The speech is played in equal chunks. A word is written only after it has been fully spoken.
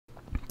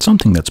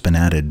Something that's been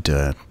added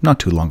not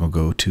too long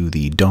ago to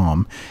the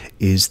DOM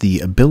is the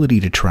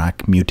ability to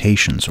track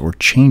mutations or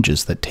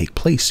changes that take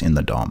place in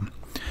the DOM.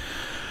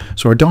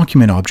 So our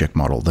document object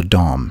model, the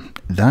DOM,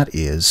 that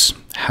is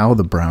how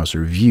the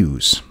browser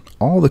views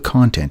all the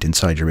content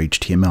inside your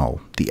HTML,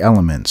 the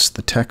elements,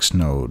 the text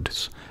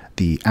nodes,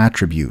 the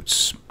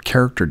attributes,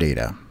 character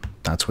data.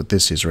 That's what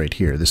this is right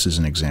here. This is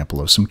an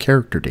example of some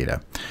character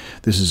data.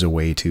 This is a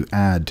way to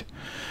add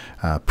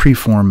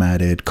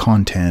pre-formatted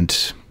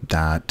content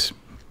that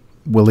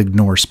will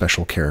ignore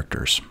special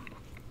characters.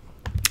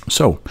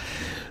 So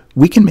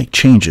we can make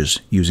changes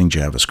using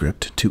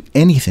JavaScript to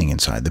anything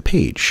inside the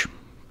page,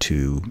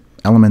 to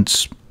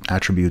elements,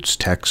 attributes,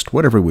 text,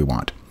 whatever we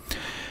want.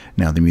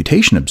 Now the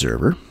Mutation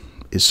Observer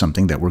is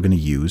something that we're going to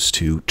use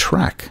to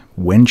track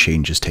when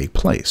changes take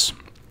place.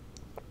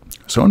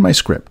 So in my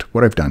script,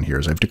 what I've done here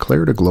is I've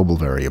declared a global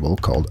variable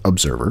called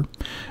Observer.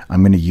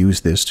 I'm going to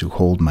use this to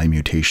hold my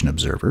Mutation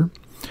Observer.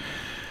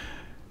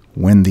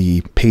 When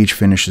the page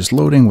finishes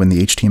loading, when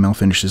the HTML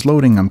finishes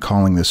loading, I'm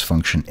calling this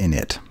function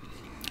init.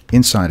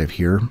 Inside of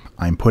here,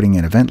 I'm putting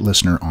an event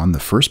listener on the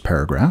first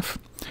paragraph.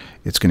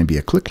 It's going to be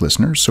a click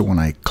listener, so when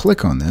I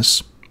click on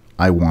this,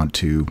 I want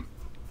to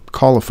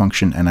call a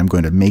function and I'm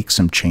going to make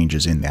some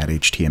changes in that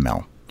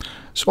HTML.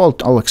 So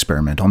I'll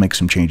experiment. I'll make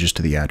some changes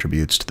to the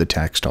attributes, to the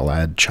text, I'll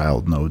add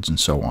child nodes and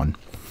so on.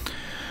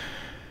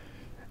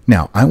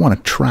 Now, I want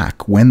to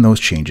track when those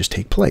changes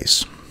take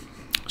place.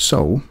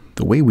 So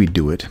the way we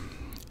do it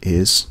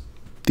is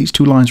these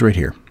two lines right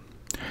here.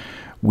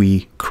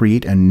 We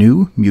create a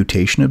new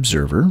Mutation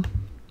Observer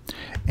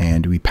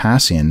and we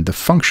pass in the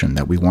function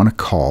that we want to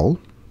call.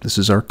 This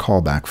is our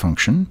callback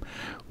function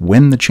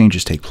when the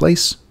changes take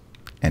place,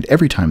 and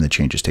every time the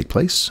changes take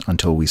place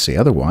until we say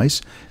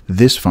otherwise,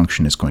 this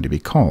function is going to be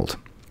called.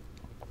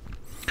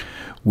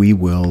 We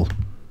will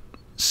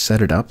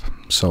set it up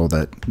so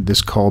that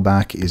this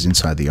callback is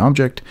inside the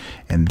object,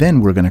 and then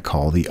we're going to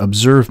call the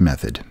observe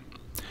method,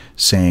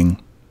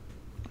 saying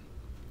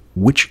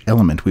which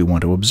element we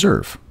want to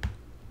observe.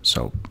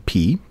 So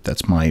P,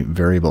 that's my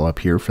variable up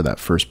here for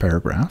that first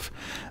paragraph.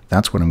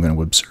 That's what I'm going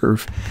to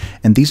observe.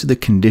 And these are the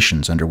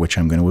conditions under which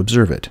I'm going to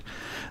observe it.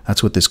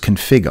 That's what this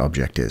config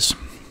object is.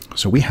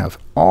 So we have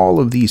all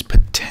of these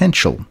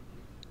potential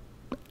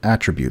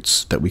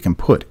attributes that we can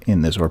put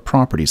in this, or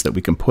properties that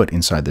we can put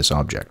inside this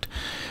object.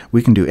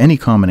 We can do any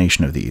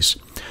combination of these.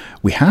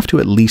 We have to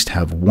at least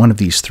have one of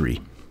these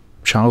three: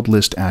 child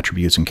list,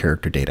 attributes, and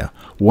character data.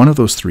 One of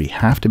those three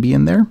have to be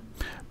in there.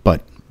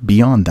 But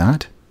beyond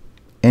that,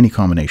 any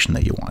combination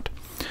that you want.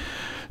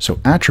 So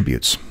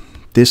attributes,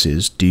 this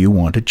is, do you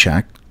want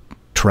to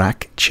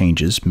track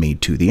changes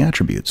made to the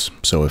attributes?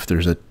 So if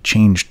there's a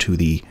change to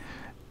the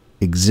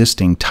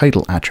existing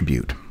title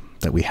attribute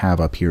that we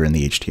have up here in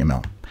the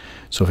HTML,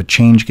 so if a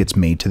change gets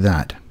made to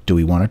that, do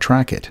we want to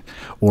track it?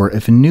 Or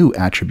if a new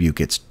attribute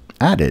gets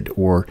added,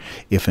 or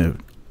if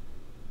an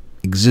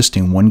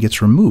existing one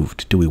gets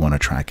removed, do we want to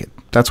track it?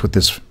 That's what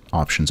this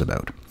option's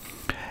about.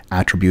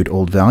 Attribute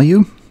old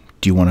value.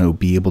 Do you want to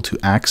be able to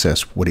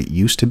access what it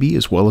used to be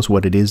as well as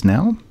what it is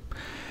now?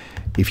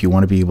 If you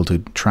want to be able to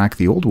track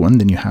the old one,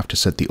 then you have to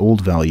set the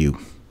old value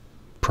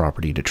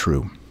property to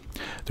true.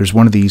 There's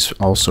one of these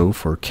also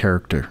for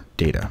character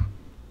data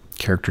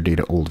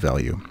old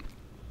value.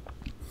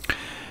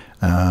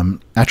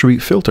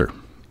 Attribute filter.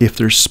 If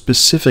there's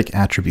specific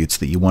attributes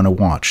that you want to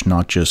watch,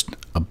 not just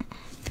a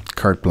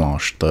carte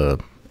blanche,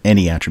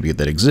 any attribute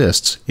that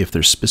exists, if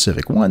there's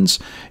specific ones,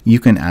 you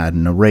can add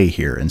an array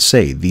here and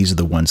say, these are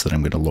the ones that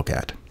I'm going to look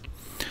at.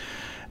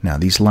 Now,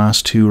 these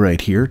last two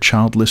right here,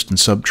 child list and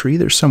subtree,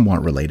 they're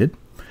somewhat related.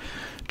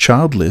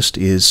 Child list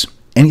is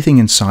anything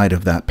inside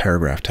of that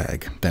paragraph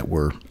tag that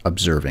we're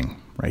observing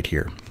right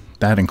here.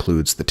 That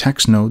includes the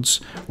text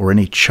nodes or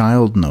any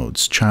child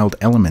nodes, child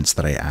elements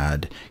that I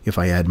add. If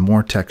I add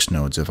more text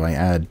nodes, if I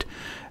add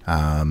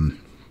a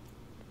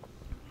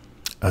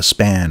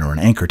span or an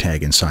anchor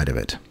tag inside of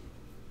it.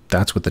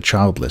 That's what the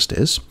child list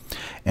is.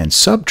 And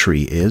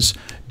subtree is,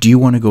 do you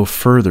want to go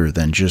further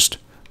than just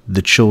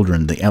the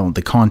children,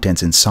 the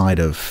contents inside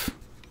of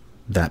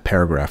that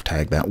paragraph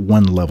tag, that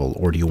one level,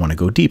 or do you want to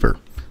go deeper?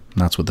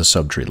 And that's what the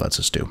subtree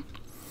lets us do.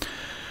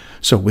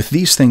 So with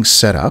these things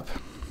set up,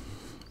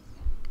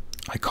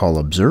 I call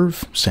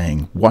observe,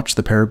 saying watch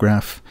the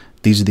paragraph.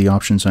 These are the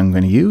options I'm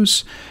going to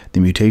use. The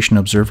Mutation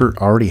Observer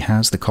already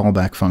has the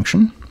callback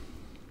function.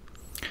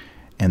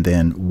 And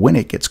then when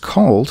it gets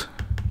called,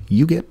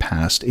 you get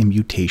passed a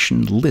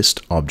mutation list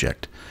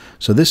object.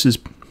 So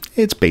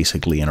it's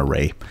basically an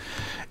array.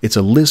 It's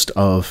a list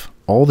of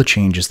all the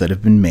changes that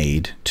have been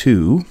made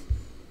to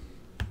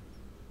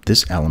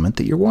this element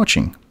that you're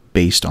watching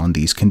based on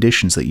these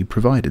conditions that you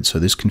provided. So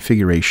this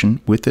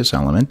configuration with this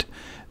element,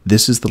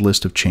 this is the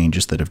list of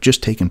changes that have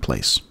just taken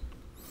place.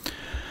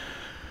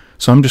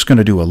 So I'm just going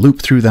to do a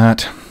loop through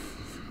that.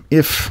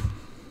 If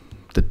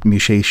the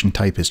mutation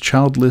type is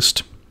child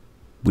list,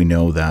 we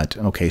know that,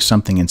 okay,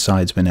 something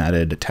inside's been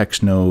added, a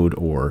text node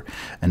or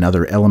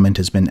another element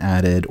has been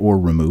added or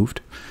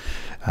removed.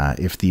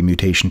 If the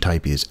mutation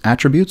type is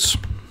attributes,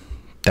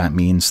 that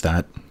means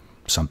that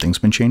something's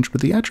been changed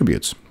with the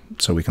attributes.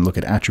 So we can look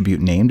at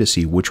attribute name to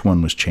see which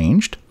one was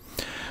changed.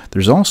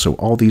 There's also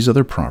all these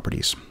other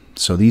properties.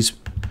 So this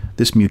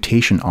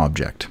mutation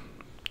object,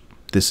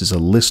 this is a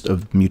list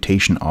of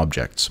mutation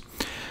objects.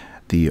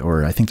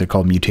 Or I think they're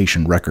called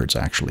mutation records,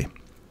 actually.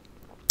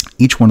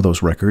 Each one of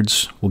those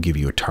records will give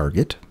you a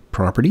target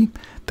property.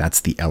 That's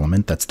the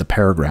element, that's the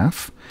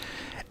paragraph.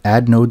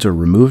 Add nodes or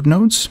remove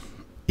nodes.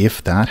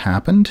 If that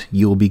happened,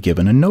 you'll be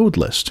given a node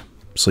list.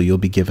 So you'll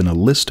be given a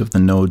list of the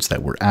nodes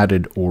that were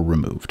added or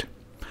removed.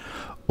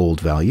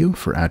 Old value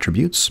for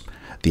attributes.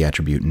 The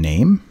attribute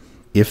name.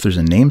 If there's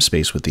a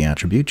namespace with the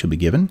attribute, you'll be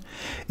given.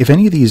 If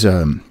any of these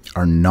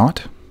are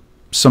not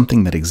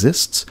something that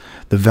exists,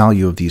 the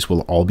value of these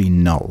will all be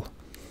null.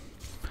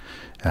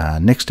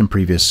 Next and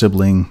previous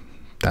sibling,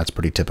 that's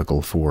pretty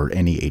typical for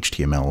any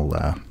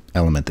HTML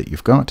element that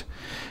you've got.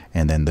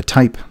 And then the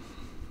type,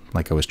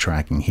 like I was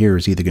tracking here,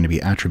 is either going to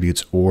be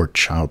attributes or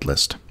child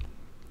list.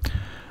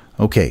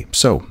 Okay,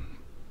 so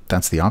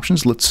that's the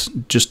options. Let's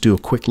just do a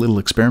quick little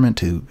experiment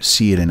to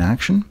see it in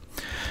action.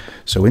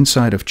 So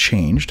inside of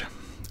changed,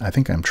 I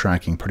think I'm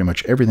tracking pretty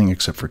much everything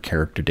except for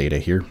character data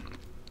here.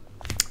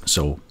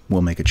 So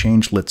we'll make a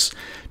change. Let's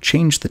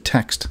change the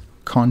text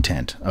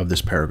content of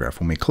this paragraph.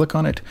 When we click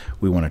on it,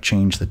 we want to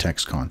change the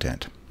text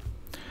content.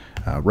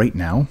 Right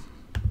now,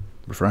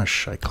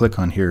 refresh, I click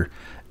on here,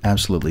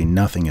 absolutely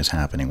nothing is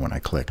happening when I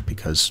click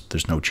because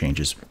there's no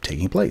changes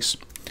taking place.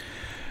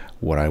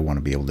 What I want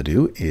to be able to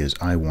do is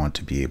I want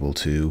to be able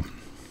to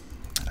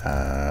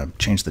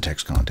change the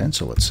text content.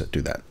 So let's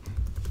do that.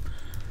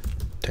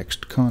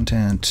 Text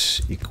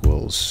content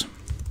equals,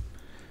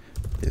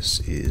 this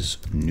is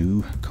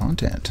new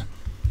content.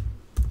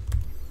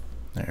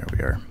 There we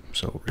are.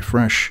 So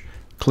refresh,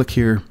 click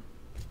here,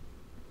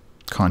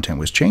 content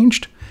was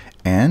changed,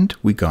 and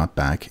we got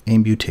back a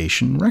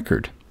mutation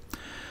record.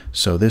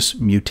 So this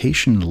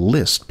mutation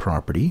list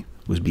property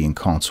was being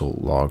console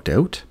logged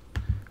out.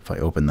 If I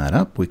open that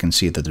up, we can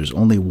see that there's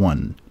only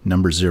one,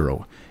 number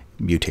 0,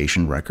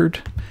 mutation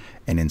record,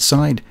 and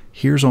inside,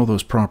 here's all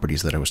those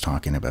properties that I was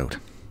talking about.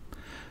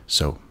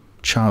 So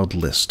child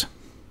list,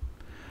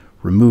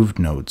 removed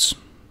nodes.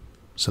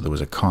 So there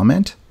was a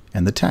comment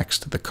and the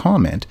text. The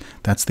comment,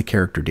 that's the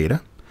character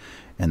data,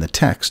 and the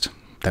text,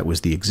 that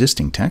was the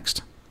existing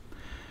text,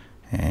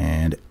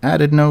 and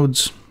added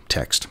nodes,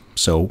 text.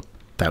 So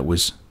that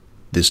was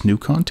this new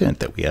content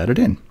that we added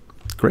in.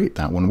 Great,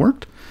 that one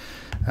worked.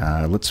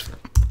 Let's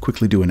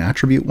quickly do an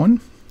attribute one.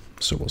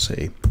 So we'll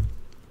say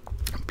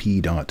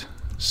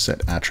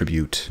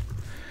p.setAttribute.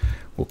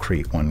 We'll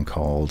create one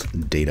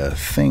called data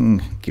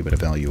thing, give it a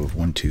value of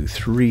 1, 2,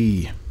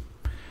 3.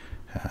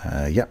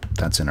 Yep,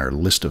 that's in our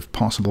list of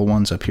possible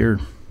ones up here.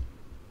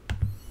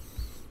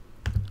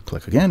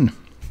 Click again.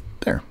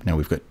 There, now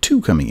we've got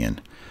 2 coming in.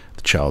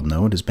 The child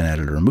node has been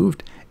added or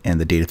removed, and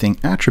the data thing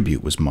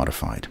attribute was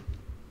modified.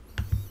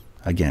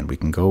 Again, we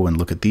can go and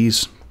look at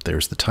these.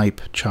 There's the type,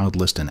 child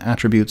list, and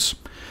attributes.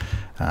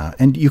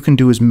 And you can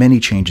do as many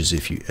changes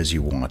as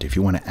you want. If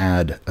you want to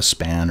add a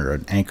span or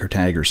an anchor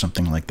tag or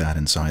something like that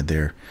inside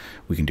there,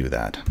 we can do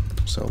that.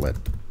 So let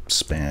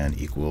span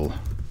equal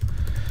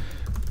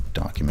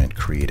document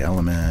create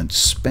element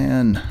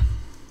span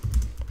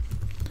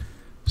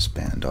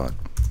dot.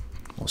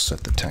 We'll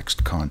set the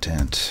text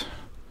content.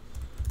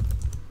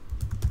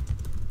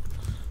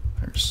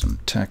 There's some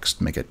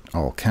text, make it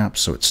all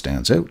caps so it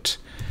stands out,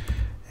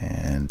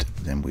 and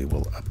then we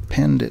will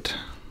append it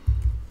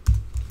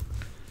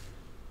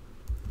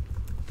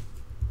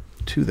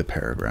to the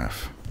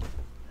paragraph.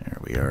 There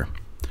we are.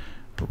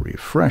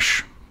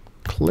 Refresh,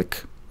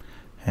 click,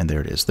 and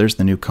there it is. There's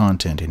the new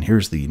content, and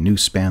here's the new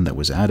span that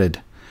was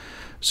added.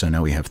 So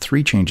now we have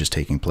 3 changes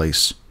taking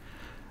place.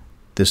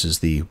 This is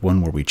the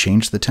one where we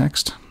changed the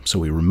text. So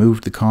we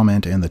removed the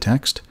comment and the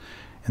text,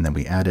 and then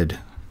we added,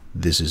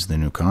 this is the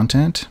new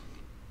content.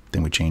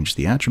 Then we changed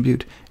the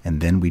attribute,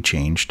 and then we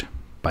changed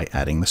by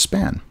adding the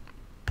span.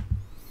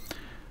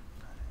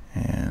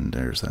 And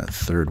there's that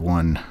third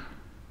one.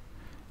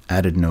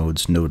 Added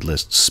nodes, node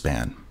lists,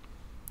 span.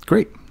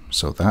 Great.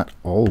 So that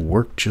all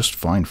worked just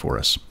fine for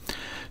us.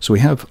 So we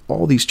have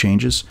all these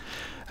changes.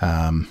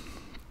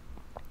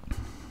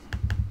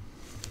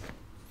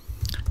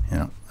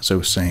 As I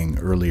was saying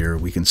earlier,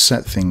 we can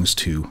set things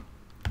to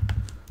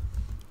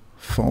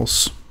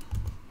false.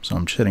 So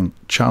I'm setting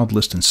child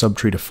list and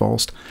subtree to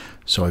false.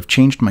 So I've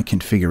changed my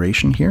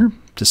configuration here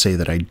to say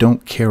that I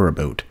don't care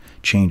about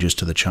changes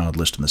to the child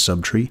list and the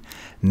subtree.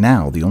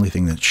 Now the only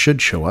thing that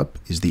should show up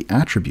is the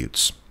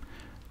attributes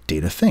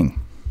data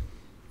thing.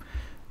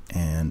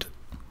 And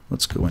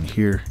let's go in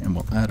here and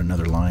we'll add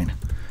another line,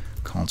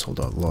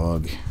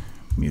 console.log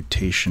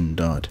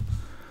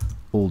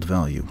mutation.old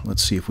value.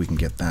 Let's see if we can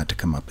get that to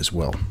come up as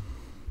well.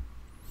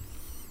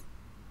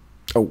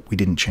 Oh, we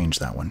didn't change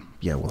that one.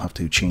 Yeah, we'll have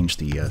to change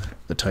the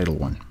title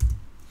one.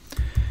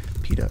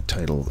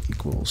 p.title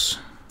equals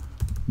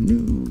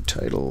new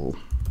title.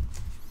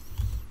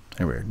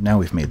 There we are. Now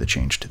we've made the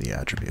change to the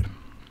attribute.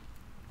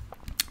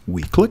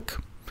 We click.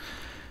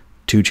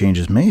 2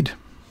 changes made.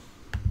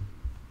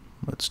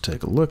 Let's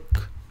take a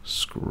look.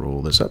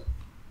 Scroll this up.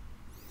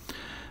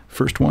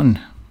 First one,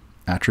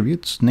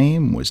 attributes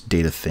name was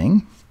data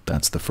thing.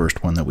 That's the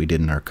first one that we did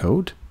in our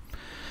code.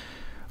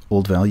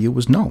 Old value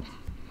was null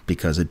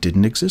because it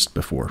didn't exist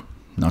before.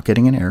 Not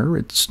getting an error,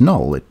 it's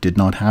null. It did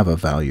not have a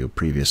value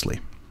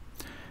previously.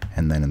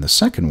 And then in the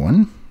second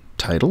one,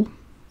 title,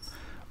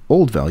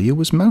 old value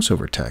was mouse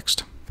over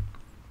text.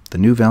 The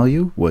new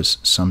value was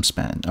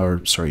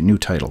new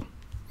title.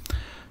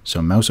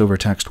 So mouse over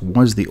text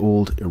was the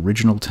old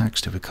original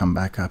text. If we come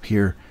back up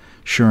here,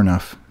 sure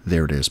enough,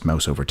 there it is,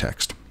 mouse over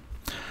text.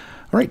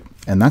 All right,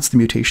 and that's the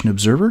Mutation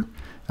Observer.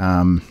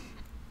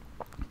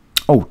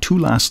 Two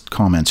last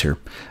comments here.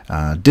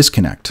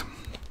 Disconnect.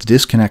 The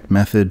disconnect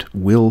method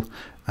will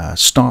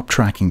stop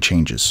tracking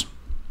changes.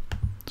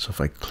 So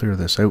if I clear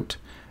this out,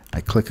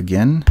 I click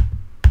again.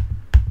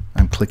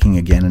 I'm clicking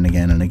again and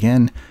again and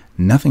again.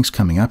 Nothing's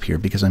coming up here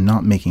because I'm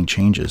not making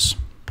changes.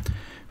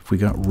 If we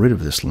got rid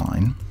of this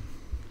line,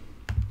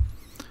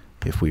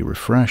 if we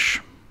refresh,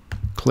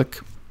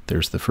 click,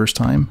 there's the first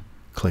time,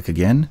 click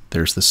again,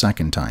 there's the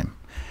second time.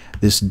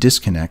 This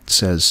disconnect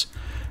says,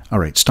 all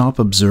right, stop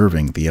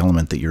observing the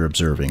element that you're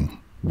observing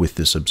with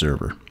this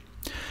observer.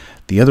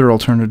 The other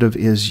alternative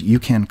is you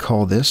can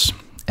call this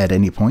at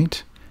any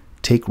point,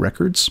 take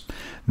records.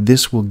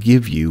 This will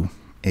give you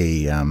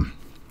a,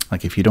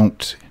 like if you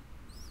don't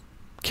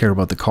care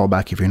about the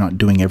callback, if you're not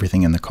doing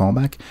everything in the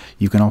callback,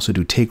 you can also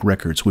do take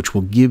records, which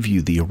will give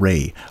you the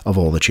array of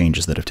all the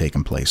changes that have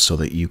taken place so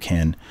that you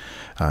can,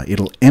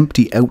 it'll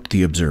empty out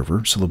the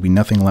observer, so there'll be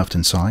nothing left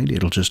inside.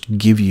 It'll just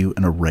give you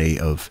an array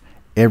of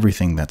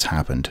everything that's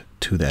happened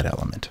to that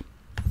element.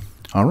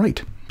 All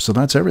right, so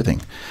that's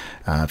everything.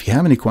 If you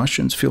have any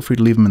questions, feel free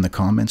to leave them in the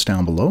comments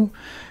down below.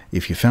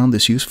 If you found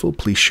this useful,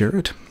 please share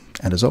it.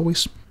 And as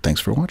always, thanks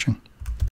for watching.